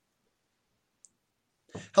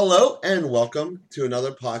Hello and welcome to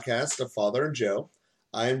another podcast of Father and Joe.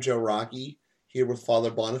 I am Joe Rocky here with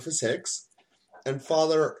Father Boniface Hicks. And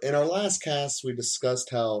Father, in our last cast, we discussed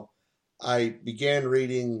how I began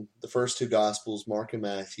reading the first two Gospels, Mark and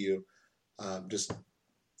Matthew, just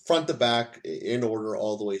front to back in order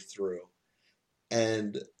all the way through.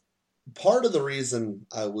 And part of the reason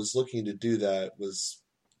I was looking to do that was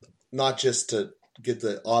not just to get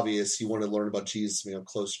the obvious, you want to learn about Jesus, become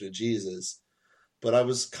closer to Jesus, but I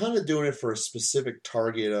was kind of doing it for a specific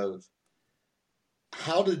target of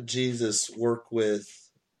how did Jesus work with,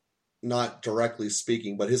 not directly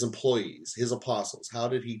speaking, but his employees, his apostles? How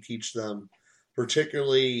did he teach them,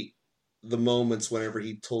 particularly the moments whenever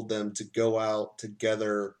he told them to go out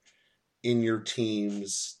together in your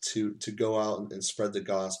teams to go out and spread the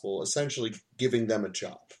gospel, essentially giving them a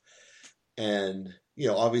job. And,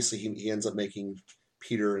 obviously he ends up making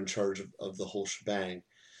Peter in charge of the whole shebang.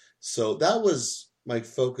 So that was my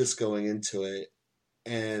focus going into it.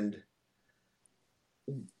 And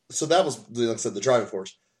so that was, like I said, the driving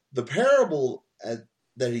force. The parable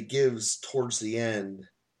that he gives towards the end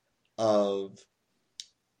of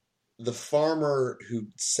the farmer who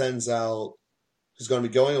sends out, who's going to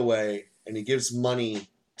be going away, and he gives money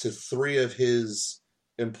to three of his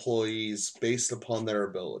employees based upon their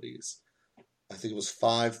abilities. I think it was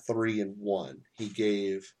 5, 3, and 1. He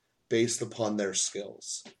gave based upon their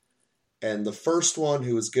skills. And the first one,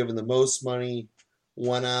 who was given the most money,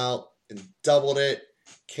 went out and doubled it,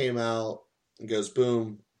 came out and goes,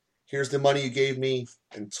 boom, here's the money you gave me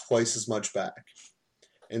and twice as much back.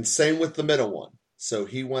 And same with the middle one. So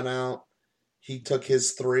he went out, he took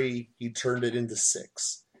his 3, he turned it into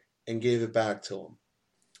 6 and gave it back to him.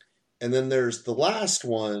 And then there's the last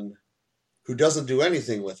one who doesn't do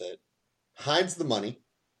anything with it, hides the money,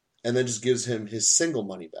 and then just gives him his single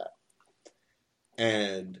money back.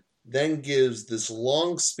 And then gives this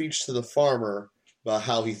long speech to the farmer about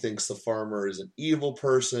how he thinks the farmer is an evil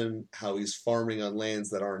person, how he's farming on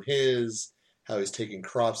lands that aren't his, how he's taking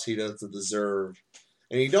crops he doesn't deserve.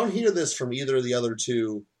 And you don't hear this from either of the other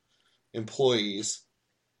two employees.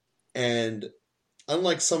 And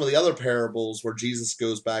unlike some of the other parables where Jesus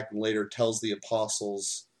goes back and later tells the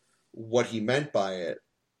apostles what he meant by it,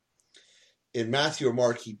 in Matthew or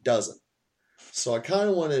Mark, he doesn't. So I kind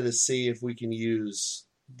of wanted to see if we can use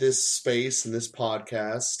this space and this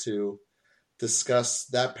podcast to discuss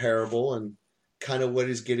that parable and kind of what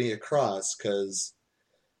he's getting across, because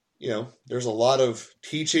there's a lot of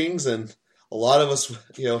teachings and a lot of us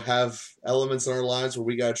have elements in our lives where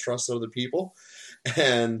we got to trust other people,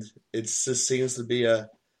 and it just seems to be a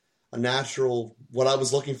natural, what I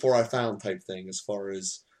was looking for I found type thing as far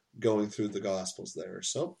as going through the Gospels there.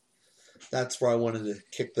 So that's where I wanted to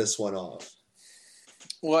kick this one off.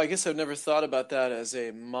 Well, I guess I've never thought about that as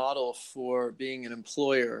a model for being an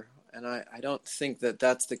employer, and I don't think that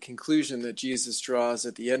that's the conclusion that Jesus draws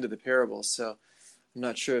at the end of the parable, so I'm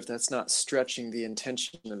not sure if that's not stretching the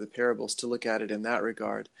intention of the parables to look at it in that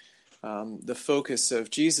regard. The focus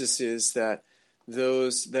of Jesus is that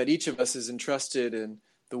each of us is entrusted, in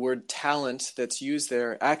the word talent that's used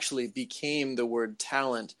there actually became the word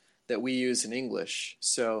talent that we use in English.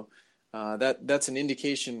 So that's an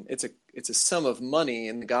indication. It's a sum of money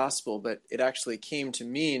in the gospel, but it actually came to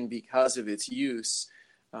mean, because of its use,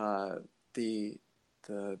 the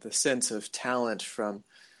sense of talent from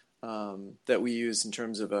that we use in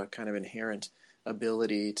terms of a kind of inherent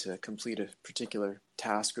ability to complete a particular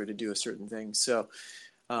task or to do a certain thing. So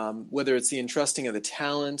whether it's the entrusting of the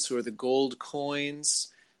talents or the gold coins,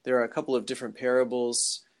 there are a couple of different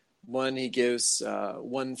parables. One he gives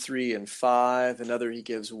 1, 3, and 5. Another he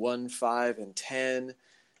gives 1, 5, and 10.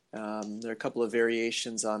 There are a couple of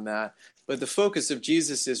variations on that. But the focus of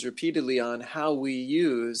Jesus is repeatedly on how we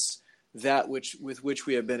use that with which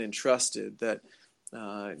we have been entrusted, that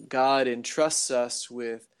God entrusts us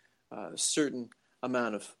with a certain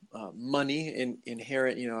amount of money,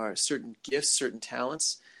 inherent, our certain gifts, certain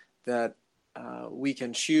talents that we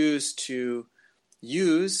can choose to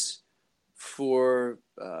use for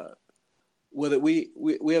whether we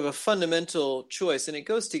have a fundamental choice, and it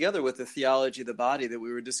goes together with the theology of the body that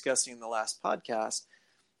we were discussing in the last podcast.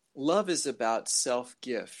 Love is about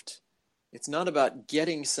self-gift. It's not about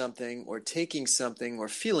getting something or taking something or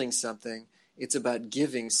feeling something. It's about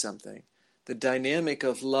giving something. The dynamic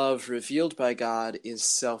of love revealed by God is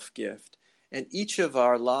self-gift. And each of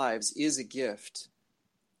our lives is a gift.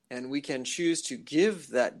 And we can choose to give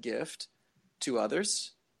that gift to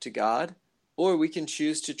others, to God, or we can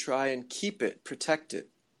choose to try and keep it, protect it.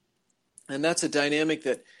 And that's a dynamic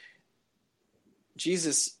that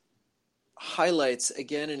Jesus highlights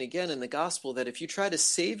again and again in the gospel, that if you try to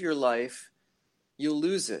save your life, you'll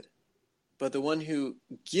lose it. But the one who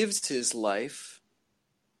gives his life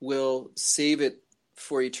will save it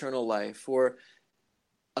for eternal life. Or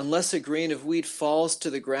unless a grain of wheat falls to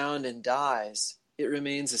the ground and dies, it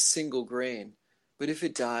remains a single grain. But if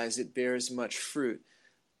it dies, it bears much fruit.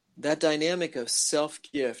 That dynamic of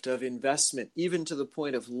self-gift, of investment, even to the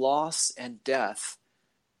point of loss and death,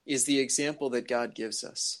 is the example that God gives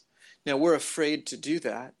us. Now, we're afraid to do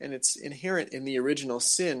that, and it's inherent in the original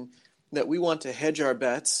sin that we want to hedge our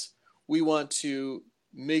bets. We want to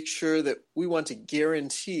make sure that we want to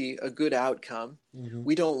guarantee a good outcome. Mm-hmm.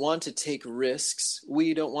 We don't want to take risks.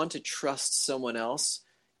 We don't want to trust someone else,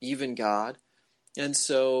 even God. And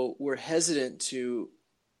so we're hesitant to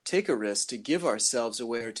take a risk, to give ourselves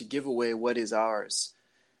away or to give away what is ours.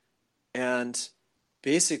 And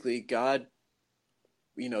basically, God,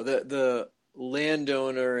 the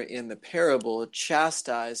landowner in the parable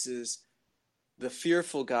chastises the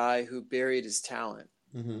fearful guy who buried his talent.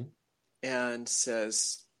 Mm-hmm. And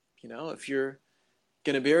says, if you're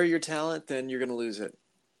going to bury your talent, then you're going to lose it.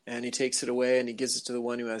 And he takes it away and he gives it to the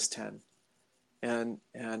one who has 10, and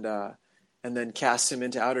then casts him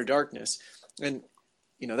into outer darkness. And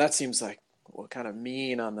that seems like kind of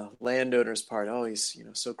mean on the landowner's part. Oh, he's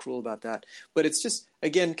so cruel about that. But it's just,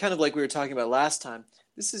 again, kind of like we were talking about last time.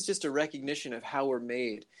 This is just a recognition of how we're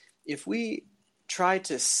made. If we try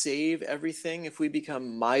to save everything, if we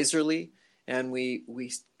become miserly and we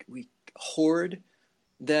hoard,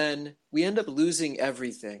 then we end up losing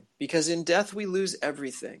everything, because in death we lose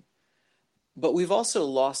everything. But we've also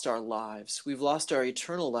lost our lives. We've lost our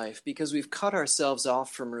eternal life because we've cut ourselves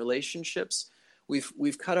off from relationships.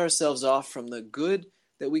 We've cut ourselves off from the good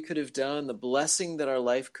that we could have done, the blessing that our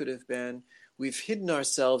life could have been. We've hidden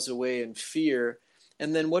ourselves away in fear.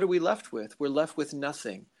 And then what are we left with? We're left with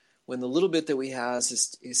nothing when the little bit that we have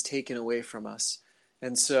is taken away from us.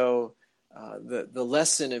 And so the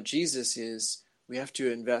lesson of Jesus is we have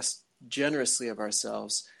to invest generously of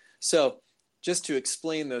ourselves. So just to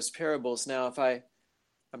explain those parables now,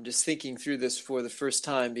 I'm just thinking through this for the first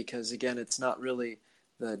time, because again, it's not really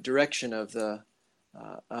the direction of the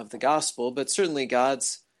gospel, but certainly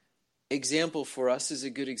God's example for us is a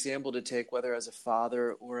good example to take, whether as a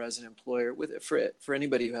father or as an employer, for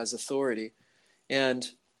anybody who has authority. And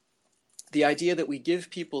the idea that we give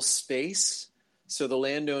people space. So the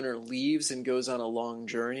landowner leaves and goes on a long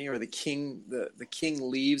journey, or the king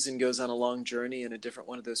leaves and goes on a long journey in a different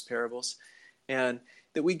one of those parables. And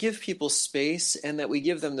that we give people space and that we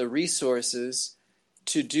give them the resources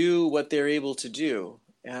to do what they're able to do.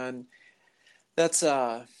 And that's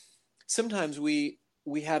sometimes we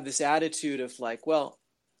have this attitude of like, well,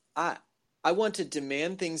 I want to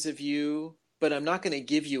demand things of you, but I'm not going to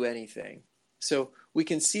give you anything. So we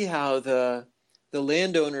can see how the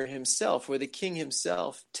landowner himself, or the king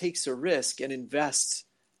himself, takes a risk and invests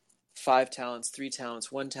 5 talents, 3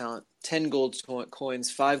 talents, 1 talent, 10 gold coins,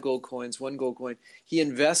 5 gold coins, 1 gold coin. He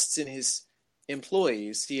invests in his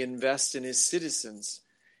employees. He invests in his citizens.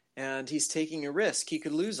 And he's taking a risk. He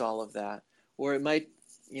could lose all of that. Or it might,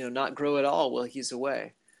 not grow at all while he's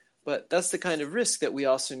away. But that's the kind of risk that we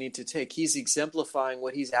also need to take. He's exemplifying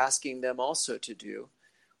what he's asking them also to do,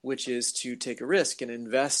 which is to take a risk and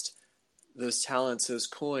invest those talents, those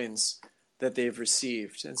coins that they've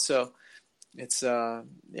received. And so it's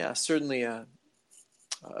certainly a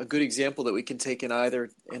good example that we can take in either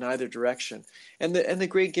direction. And the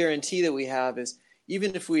great guarantee that we have is,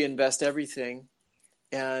 even if we invest everything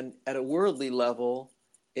and at a worldly level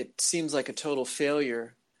it seems like a total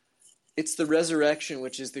failure, it's the resurrection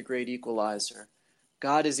which is the great equalizer.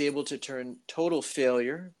 God is able to turn total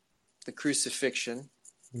failure, the crucifixion.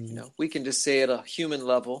 We can just say at a human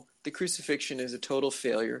level, the crucifixion is a total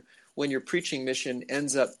failure. When your preaching mission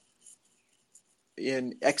ends up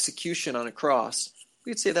in execution on a cross,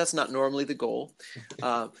 we'd say that's not normally the goal.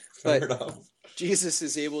 But Jesus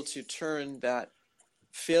is able to turn that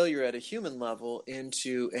failure at a human level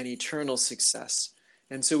into an eternal success.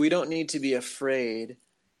 And so we don't need to be afraid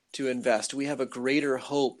to invest. We have a greater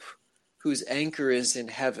hope whose anchor is in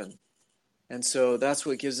heaven. And so that's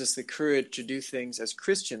what gives us the courage to do things as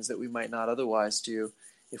Christians that we might not otherwise do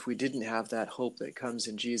if we didn't have that hope that comes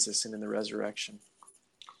in Jesus and in the resurrection.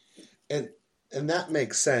 And that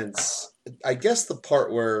makes sense. I guess the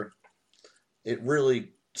part where it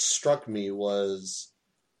really struck me was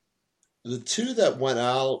the two that went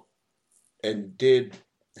out and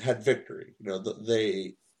had victory.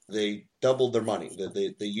 They doubled their money.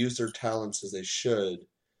 They used their talents as they should.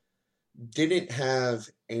 Didn't have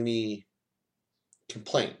any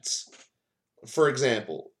complaints. For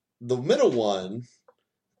example, the middle one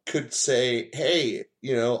could say, hey,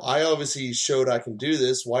 I obviously showed I can do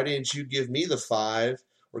this. Why didn't you give me the 5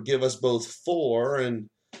 or give us both 4? And,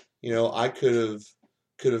 I could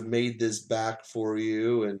have made this back for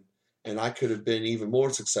you, and I could have been even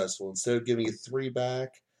more successful. Instead of giving you 3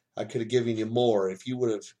 back, I could have given you more. If you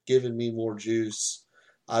would have given me more juice,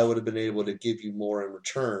 I would have been able to give you more in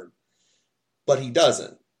return. But he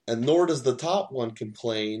doesn't. And nor does the top one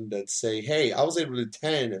complain that say, hey, I was able to do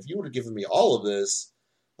 10. If you would have given me all of this,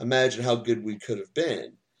 imagine how good we could have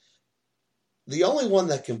been. The only one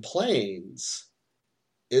that complains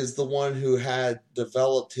is the one who had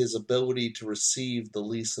developed his ability to receive the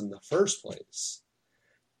least in the first place.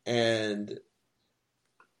 And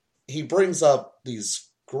he brings up these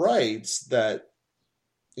gripes that,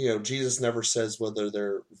 Jesus never says whether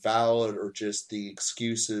they're valid or just the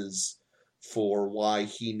excuses for why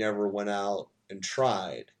he never went out and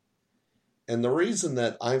tried. And the reason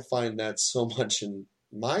that I find that so much in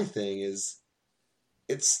my thing is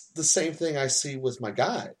it's the same thing I see with my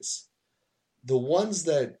guys. The ones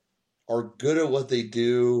that are good at what they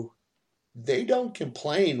do, they don't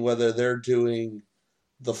complain whether they're doing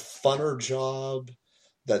the funner job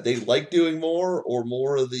that they like doing more or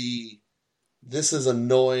more of the, this is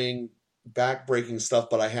annoying, back-breaking stuff,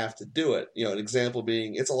 but I have to do it. An example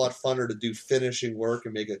being, it's a lot funner to do finishing work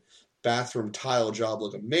and make a bathroom tile job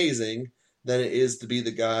look amazing than it is to be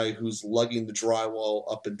the guy who's lugging the drywall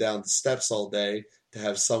up and down the steps all day to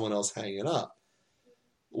have someone else hang it up.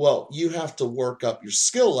 Well, you have to work up your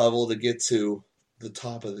skill level to get to the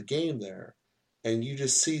top of the game there. And you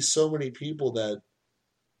just see so many people that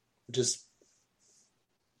just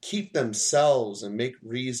keep themselves and make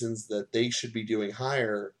reasons that they should be doing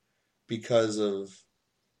higher because of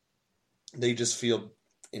they just feel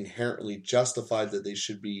inherently justified that they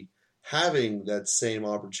should be having that same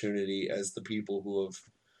opportunity as the people who have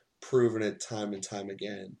proven it time and time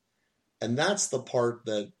again. And that's the part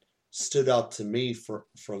that stood out to me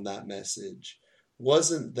from that message.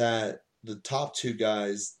 Wasn't that the top 2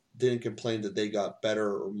 guys didn't complain that they got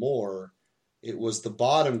better or more. It was the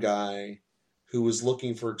bottom guy who was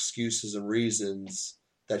looking for excuses and reasons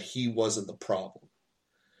that he wasn't the problem.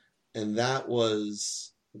 And that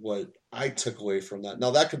was what I took away from that.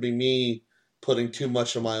 Now, that could be me putting too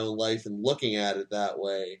much of my own life and looking at it that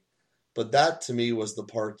way. But that, to me, was the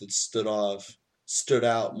part that stood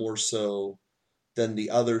out more so than the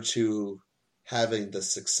other 2 having the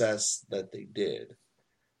success that they did.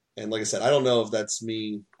 And like I said, I don't know if that's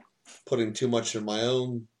me putting too much of my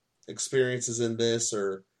own experiences in this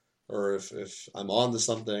or if I'm on to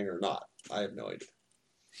something or not. I have no idea.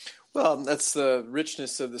 Well, that's the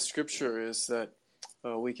richness of the scripture, is that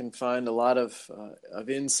we can find a lot of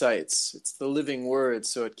insights. It's the living word,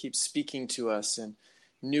 so it keeps speaking to us in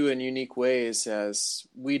new and unique ways as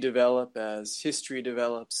we develop, as history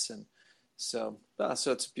develops. And so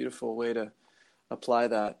it's a beautiful way to apply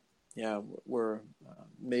that. Yeah,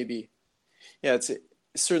 it's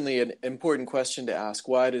certainly an important question to ask.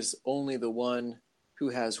 Why does only the one who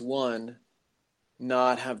has won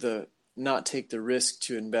not take the risk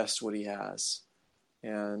to invest what he has?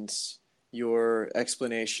 And your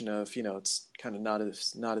explanation of, it's kind of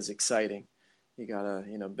not as exciting. You gotta,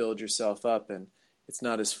 build yourself up, and it's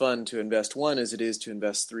not as fun to invest 1 as it is to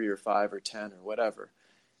invest 3 or 5 or 10 or whatever.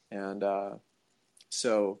 And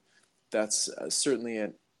so that's certainly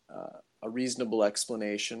a reasonable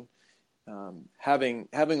explanation. Having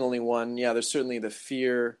only 1, there's certainly the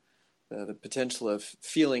fear, the potential of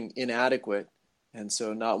feeling inadequate, and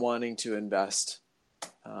so not wanting to invest.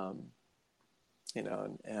 And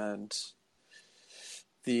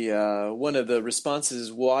the one of the responses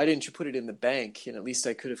is, why didn't you put it in the bank? And at least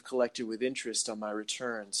I could have collected with interest on my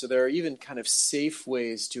return. So there are even kind of safe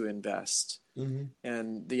ways to invest. Mm-hmm.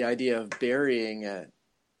 And the idea of burying it,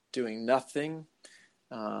 doing nothing,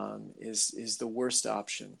 is the worst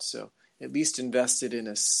option. So at least invest it in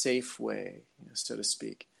a safe way, so to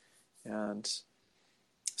speak. And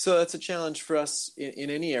so that's a challenge for us in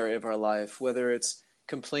any area of our life, whether it's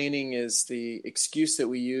complaining is the excuse that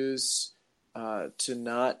we use to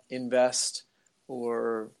not invest,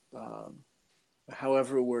 or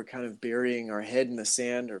however we're kind of burying our head in the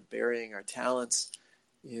sand or burying our talents,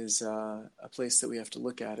 is a place that we have to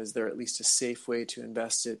look at. Is there at least a safe way to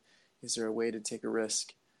invest it? Is there a way to take a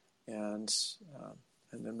risk? And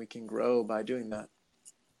then we can grow by doing that.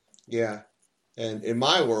 Yeah. And in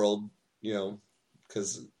my world,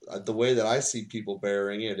 because the way that I see people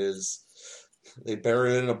burying it is they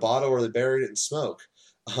bury it in a bottle or they bury it in smoke.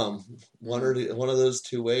 One of those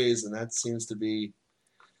 2 ways, and that seems to be,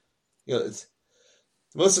 the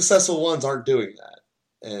most successful ones aren't doing that.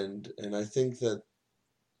 And I think that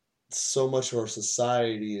so much of our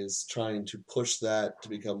society is trying to push that to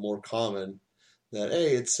become more common, that,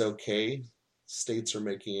 hey, it's okay. States are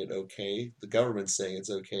making it okay. The government's saying it's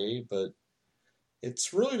okay, but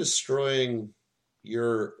it's really destroying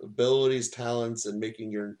your abilities, talents, and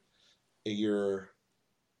making your you're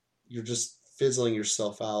just fizzling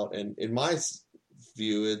yourself out. And in my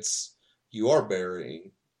view, it's you are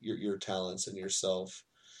burying your talents and yourself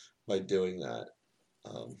by doing that.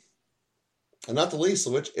 Um, and not the least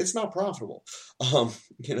of which, it's not profitable.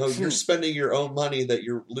 You're spending your own money that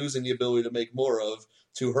you're losing the ability to make more of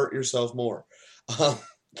to hurt yourself more. Um,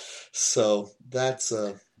 so that's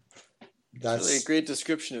It's really a great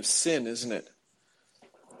description of sin, isn't it?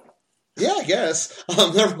 yeah, I guess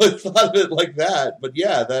I've never really thought of it like that, but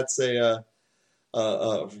yeah, that's yeah,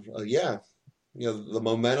 the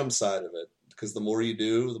momentum side of it. Because the more you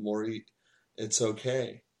do, the more it's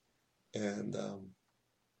okay, and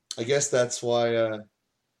I guess that's why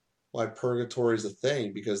purgatory is a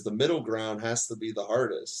thing, because the middle ground has to be the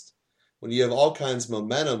hardest. When you have all kinds of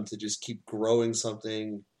momentum to just keep growing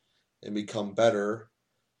something and become better,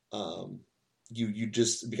 you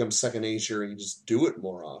just become second nature and you just do it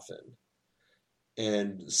more often.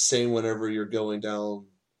 And same whenever you're going down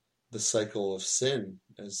the cycle of sin,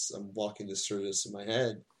 as I'm walking this through this in my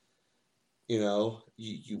head,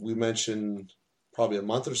 we mentioned probably a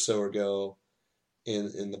month or so ago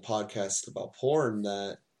in the podcast about porn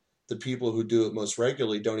that the people who do it most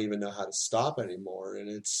regularly don't even know how to stop anymore, and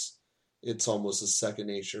it's almost a second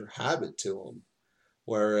nature habit to them.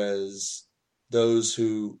 Whereas those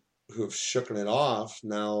who have shooken it off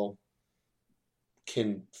now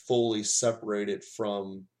can fully separate it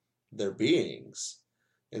from their beings.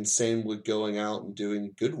 And same with going out and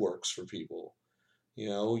doing good works for people.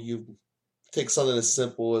 You take something as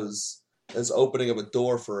simple as opening up a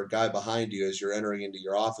door for a guy behind you as you're entering into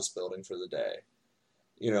your office building for the day.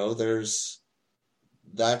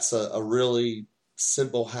 That's a really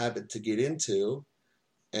simple habit to get into.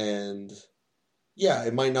 And yeah,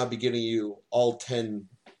 it might not be getting you all 10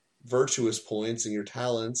 virtuous points in your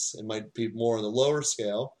talents. It might be more on the lower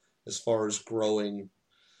scale as far as growing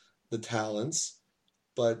the talents,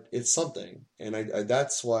 but it's something. And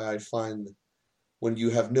that's why I find when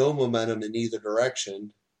you have no momentum in either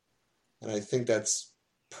direction, and I think that's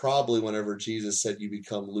probably whenever Jesus said you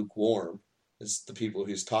become lukewarm, is the people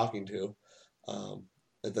he's talking to,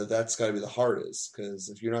 that's got to be the hardest, because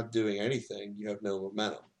if you're not doing anything, you have no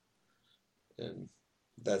momentum. And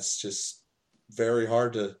that's just very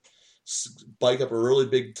hard to bike up a really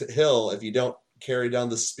big hill if you don't carry down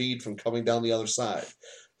the speed from coming down the other side.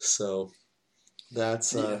 So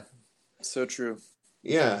that's so true.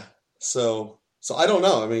 Yeah. So I don't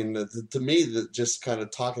know. I mean, to me, just kind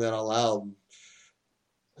of talking that out loud,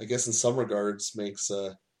 I guess in some regards makes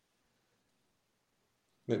you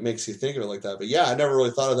think of it like that. But yeah, I never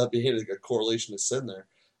really thought of that being a correlation to sin there.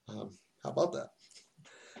 How about that?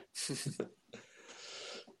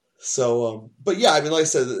 So, but yeah, I mean, like I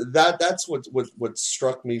said, that's what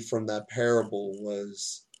struck me from that parable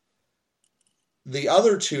was the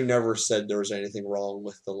other two never said there was anything wrong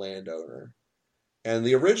with the landowner. And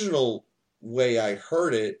the original way I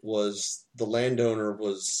heard it was the landowner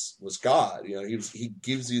was God. He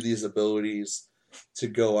gives you these abilities to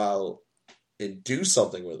go out and do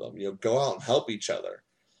something with them. Go out and help each other.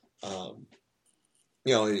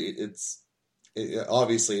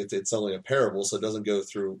 Obviously it's only a parable, so it doesn't go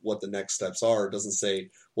through what the next steps are. It doesn't say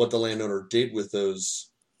what the landowner did with those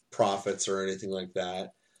profits or anything like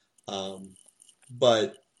that.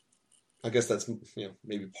 But I guess that's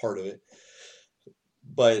maybe part of it.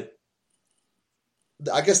 But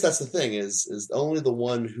I guess that's the thing is only the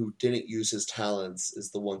one who didn't use his talents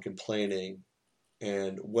is the one complaining,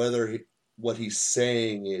 and what he's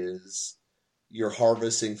saying is you're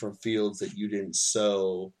harvesting from fields that you didn't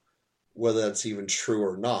sow, whether that's even true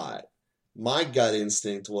or not. My gut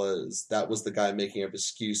instinct was that was the guy making up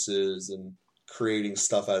excuses and creating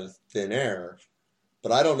stuff out of thin air.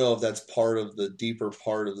 But I don't know if that's part of the deeper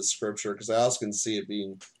part of the scripture, because I also can see it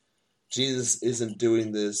being Jesus isn't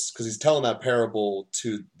doing this because he's telling that parable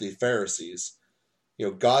to the Pharisees.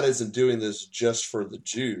 God isn't doing this just for the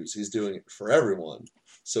Jews. He's doing it for everyone.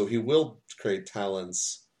 So he will create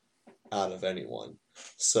talents out of anyone.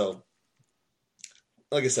 So,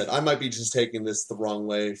 like I said, I might be just taking this the wrong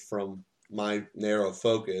way from my narrow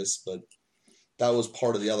focus, but that was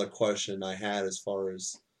part of the other question I had as far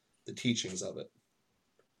as the teachings of it.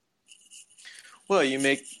 Well, you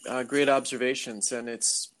make great observations, and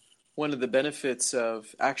it's one of the benefits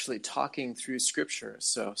of actually talking through Scripture.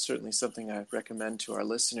 So certainly something I recommend to our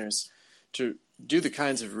listeners to do the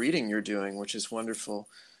kinds of reading you're doing, which is wonderful.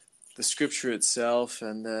 the scripture itself,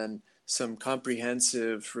 and then some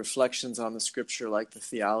comprehensive reflections on the scripture, like the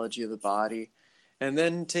theology of the body, and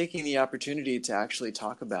then taking the opportunity to actually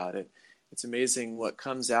talk about it. It's amazing what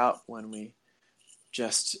comes out when we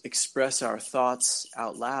just express our thoughts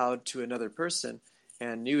out loud to another person,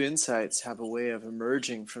 and new insights have a way of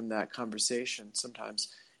emerging from that conversation. Sometimes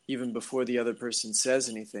even before the other person says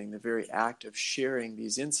anything, the very act of sharing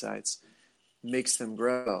these insights makes them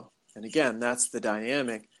grow. And again, that's the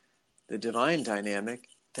dynamic, the divine dynamic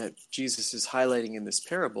that Jesus is highlighting in this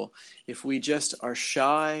parable. If we just are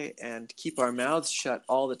shy and keep our mouths shut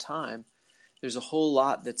all the time, there's a whole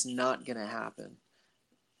lot that's not going to happen.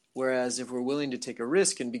 Whereas if we're willing to take a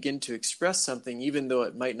risk and begin to express something, even though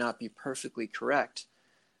it might not be perfectly correct,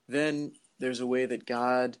 then there's a way that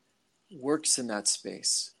God works in that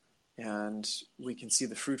space, and we can see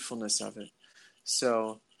the fruitfulness of it.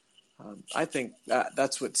 So I think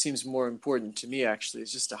that's what seems more important to me, actually,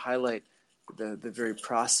 is just to highlight the very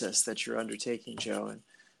process that you're undertaking, Joe,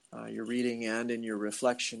 and your reading and in your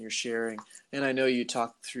reflection, your sharing. And I know you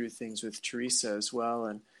talk through things with Teresa as well,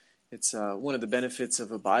 and it's one of the benefits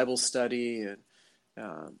of a Bible study, and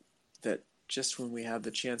that just when we have the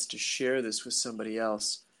chance to share this with somebody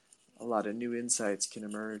else, a lot of new insights can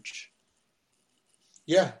emerge.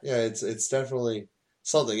 Yeah, it's definitely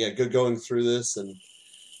something. Yeah, good going through this, and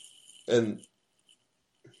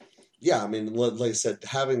yeah, I mean, like I said,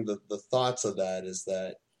 having the thoughts of that is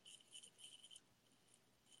that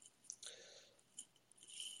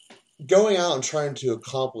going out and trying to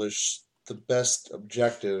accomplish the best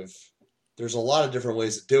objective, there's a lot of different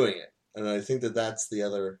ways of doing it. And I think that that's the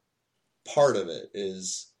other part of it,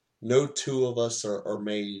 is no two of us are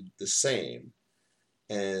made the same.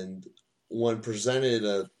 And when presented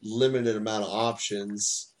a limited amount of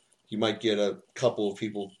options, you might get a couple of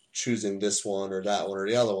people choosing this one or that one or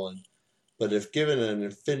the other one. But if given an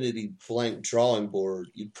infinity blank drawing board,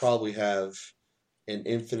 you'd probably have an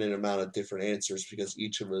infinite amount of different answers, because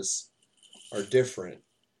each of us are different.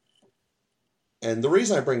 And the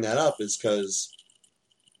reason I bring that up is because,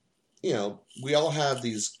 we all have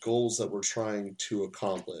these goals that we're trying to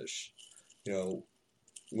accomplish,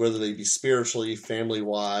 whether they be spiritually,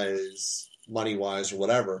 family-wise, money-wise, or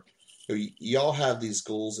whatever. You all have these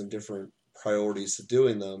goals and different priorities to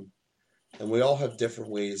doing them, and we all have different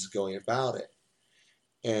ways of going about it.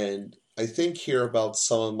 And I think here about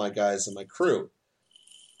some of my guys in my crew.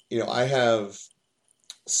 I have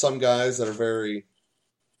some guys that are very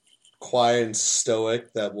quiet and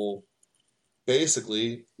stoic that will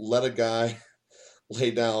basically let a guy lay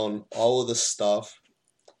down all of the stuff,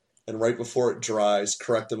 and right before it dries,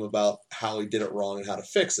 correct him about how he did it wrong and how to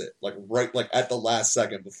fix it, like at the last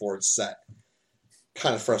second before it's set.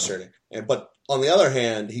 Kind of frustrating. But on the other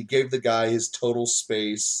hand, he gave the guy his total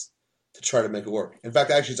space to try to make it work. In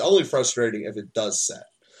fact, actually, it's only frustrating if it does set.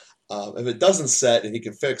 If it doesn't set and he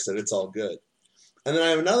can fix it, it's all good. And then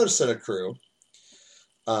I have another set of crew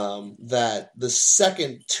that the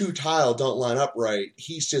second two tile don't line up right,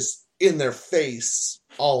 he's just in their face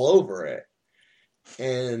all over it.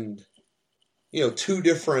 And, two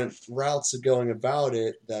different routes of going about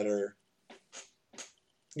it that are,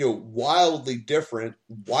 wildly different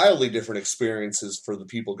experiences for the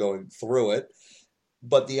people going through it,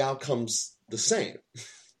 but the outcome's the same.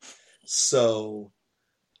 So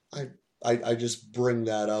I just bring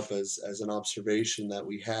that up as an observation that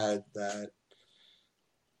we had, that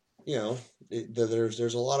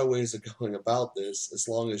there's a lot of ways of going about this, as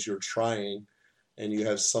long as you're trying and you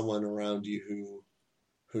have someone around you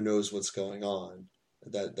who knows what's going on,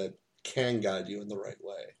 that can guide you in the right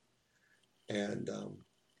way. And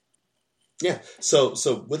so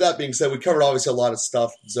with that being said, we covered obviously a lot of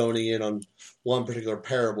stuff, zoning in on one particular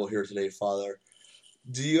parable here today, Father.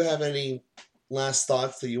 Do you have any last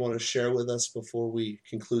thoughts that you want to share with us before we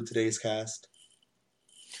conclude today's cast?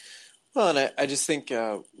 Well, and I just think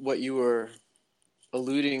what you were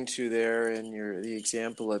alluding to there in the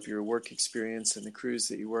example of your work experience and the crews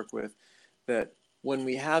that you work with, that when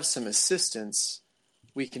we have some assistance,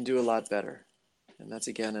 we can do a lot better. And that's,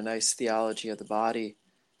 again, a nice theology of the body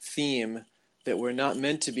theme, that we're not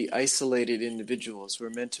meant to be isolated individuals.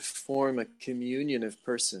 We're meant to form a communion of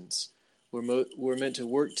persons. We're meant to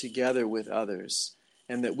work together with others,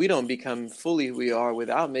 and that we don't become fully who we are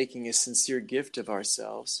without making a sincere gift of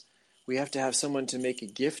ourselves. We have to have someone to make a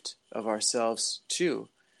gift of ourselves too.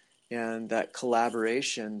 And that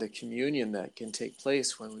collaboration, the communion that can take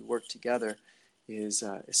place when we work together is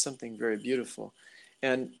something very beautiful.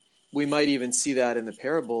 And we might even see that in the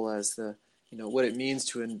parable as what it means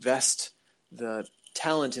to invest the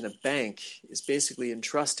talent in a bank is basically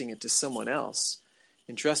entrusting it to someone else,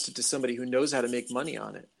 entrust it to somebody who knows how to make money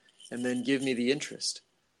on it. and then give me the interest.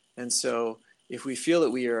 And so if we feel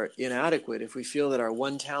that we are inadequate, if we feel that our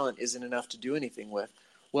one talent isn't enough to do anything with,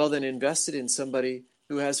 well, then invest it in somebody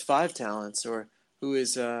who has 5 talents, or who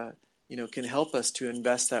is, can help us to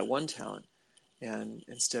invest that one talent, and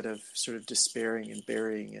instead of sort of despairing and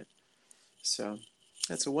burying it. So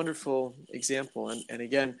that's a wonderful example. And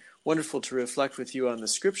again, wonderful to reflect with you on the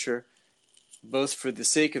scripture, both for the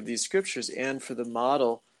sake of these scriptures and for the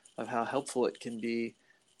model of how helpful it can be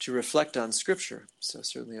to reflect on scripture. So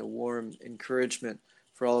certainly a warm encouragement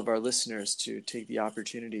for all of our listeners to take the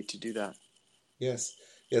opportunity to do that. Yes.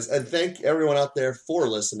 Yes. And thank everyone out there for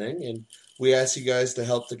listening. And we ask you guys to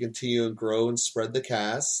help to continue and grow and spread the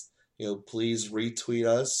cast. Please retweet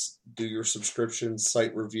us, do your subscription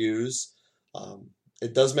site reviews.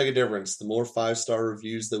 It does make a difference. The more 5-star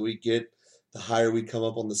reviews that we get, the higher we come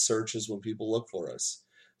up on the searches when people look for us.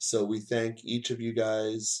 So we thank each of you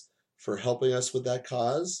guys for helping us with that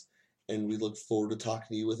cause, and we look forward to talking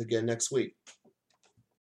to you with again next week.